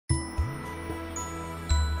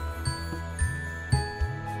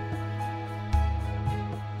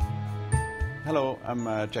Hello, I'm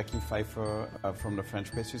Jacquy Pfeiffer from the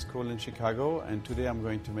French Pastry School in Chicago, and today I'm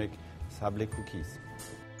going to make Sable cookies.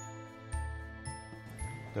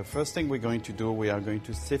 The first thing we're going to do, we are going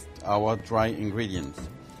to sift our dry ingredients.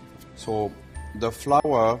 So the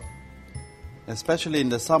flour, especially in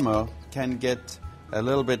the summer, can get a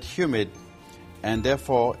little bit humid, and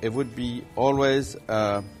therefore it would be always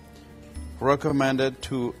recommended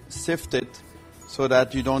to sift it so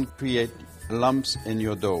that you don't create lumps in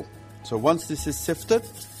your dough. So once this is sifted,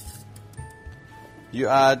 you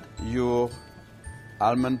add your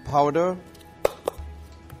almond powder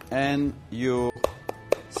and your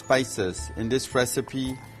spices. In this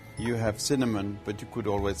recipe, you have cinnamon, but you could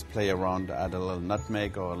always play around, add a little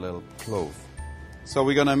nutmeg or a little clove. So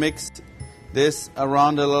we're going to mix this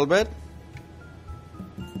around a little bit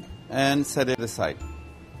and set it aside.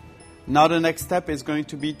 Now the next step is going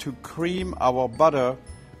to be to cream our butter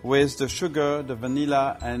with the sugar, the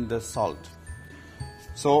vanilla, and the salt.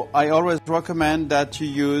 So I always recommend that you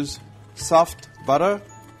use soft butter,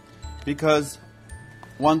 because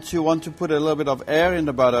once you want to put a little bit of air in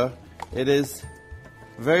the butter, it is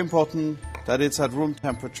very important that it's at room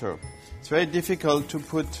temperature. It's very difficult to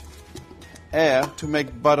put air to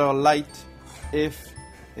make butter light if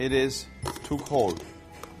it is too cold.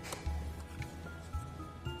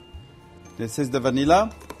 This is the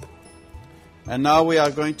vanilla. And now we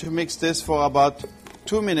are going to mix this for about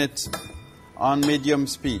 2 minutes on medium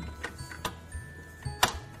speed.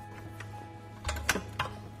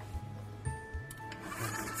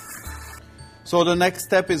 So the next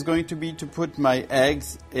step is going to be to put my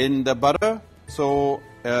eggs in the butter. So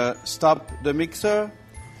stop the mixer,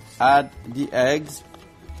 add the eggs,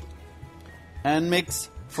 and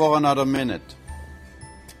mix for another minute.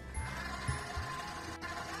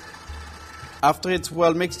 After it's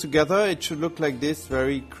well mixed together, it should look like this,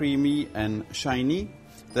 very creamy and shiny.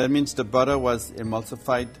 That means the butter was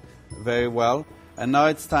emulsified very well. And now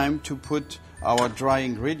it's time to put our dry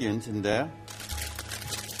ingredients in there.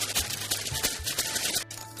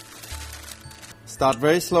 Start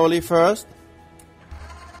very slowly first.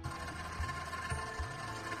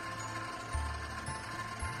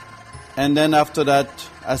 And then after that,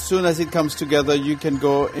 as soon as it comes together, you can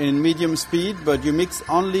go in medium speed, but you mix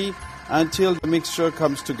only until the mixture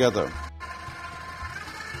comes together.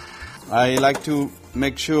 I like to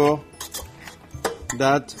make sure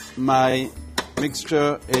that my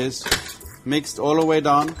mixture is mixed all the way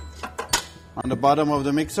down on the bottom of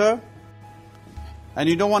the mixer. And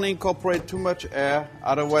you don't want to incorporate too much air,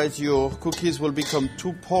 otherwise your cookies will become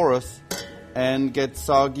too porous and get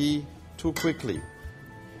soggy too quickly.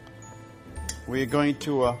 We're going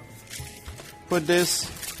to put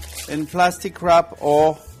this in plastic wrap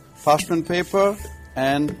or parchment paper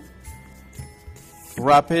and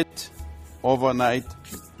wrap it overnight.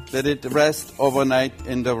 Let it rest overnight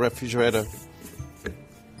in the refrigerator.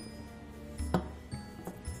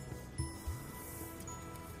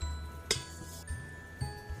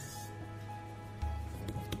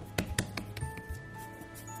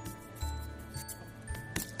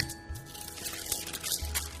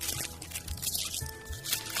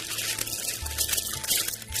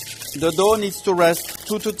 The dough needs to rest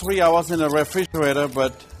 2 to 3 hours in the refrigerator,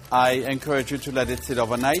 but I encourage you to let it sit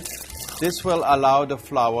overnight. This will allow the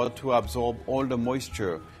flour to absorb all the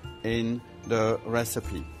moisture in the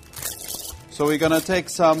recipe. So we're going to take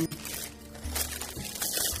some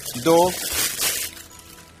dough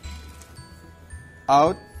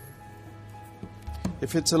out.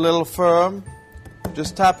 If it's a little firm,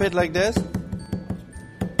 just tap it like this.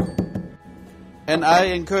 And I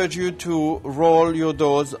encourage you to roll your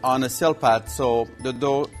doughs on a sill pad so the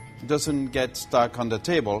dough doesn't get stuck on the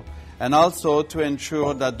table. And also, to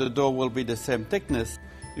ensure that the dough will be the same thickness,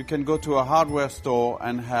 you can go to a hardware store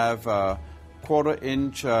and have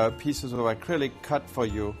 1/4-inch pieces of acrylic cut for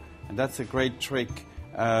you. And that's a great trick,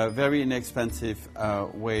 very inexpensive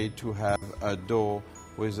way to have a dough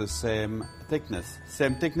with the same thickness.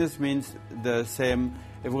 Same thickness means the same,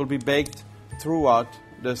 it will be baked throughout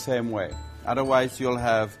the same way. Otherwise, you'll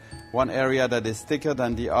have one area that is thicker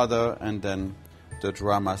than the other, and then the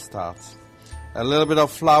drama starts. A little bit of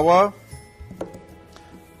flour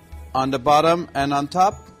on the bottom and on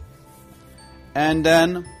top. And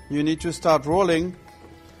then you need to start rolling,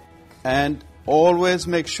 and always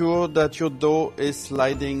make sure that your dough is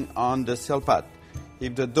sliding on the sill pad.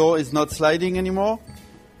 If the dough is not sliding anymore,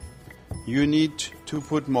 you need to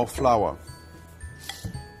put more flour.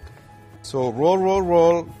 So roll, roll,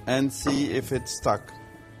 roll, and see if it's stuck.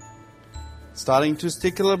 Starting to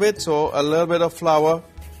stick a little bit, so a little bit of flour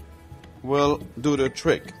will do the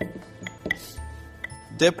trick.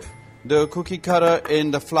 Dip the cookie cutter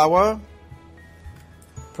in the flour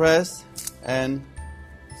press and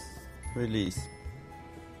release.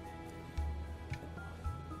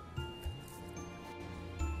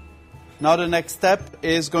 Now the next step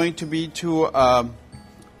is going to be to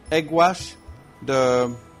egg wash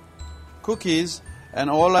the cookies, and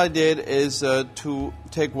all I did is to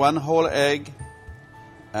take one whole egg,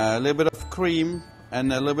 a little bit of cream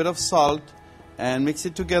and a little bit of salt, and mix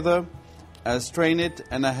it together, strain it,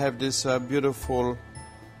 and I have this beautiful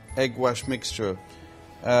egg wash mixture.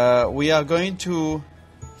 We are going to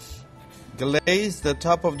glaze the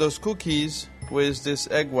top of those cookies with this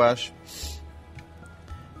egg wash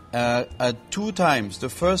 2 times. The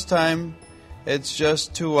first time it's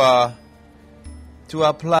just to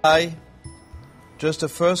apply just the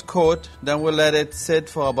first coat, then we'll let it sit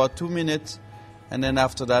for about 2 minutes, and then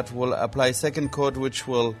after that we'll apply second coat, which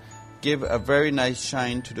will give a very nice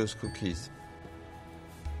shine to those cookies.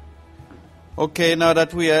 Okay, now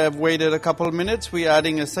that we have waited a couple of minutes, we're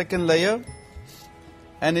adding a second layer,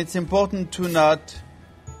 and it's important to not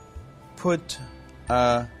put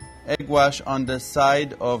egg wash on the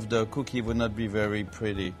side of the cookie. It would not be very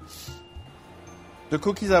pretty. The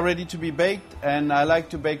cookies are ready to be baked, and I like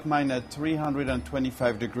to bake mine at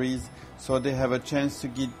 325 degrees so they have a chance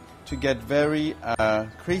to get very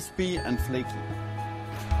crispy and flaky.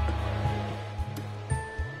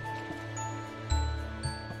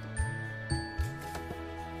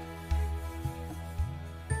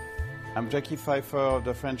 I'm Jacquy Pfeiffer of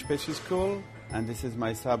the French Pastry School, and this is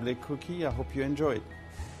my Sable cookie. I hope you enjoy it.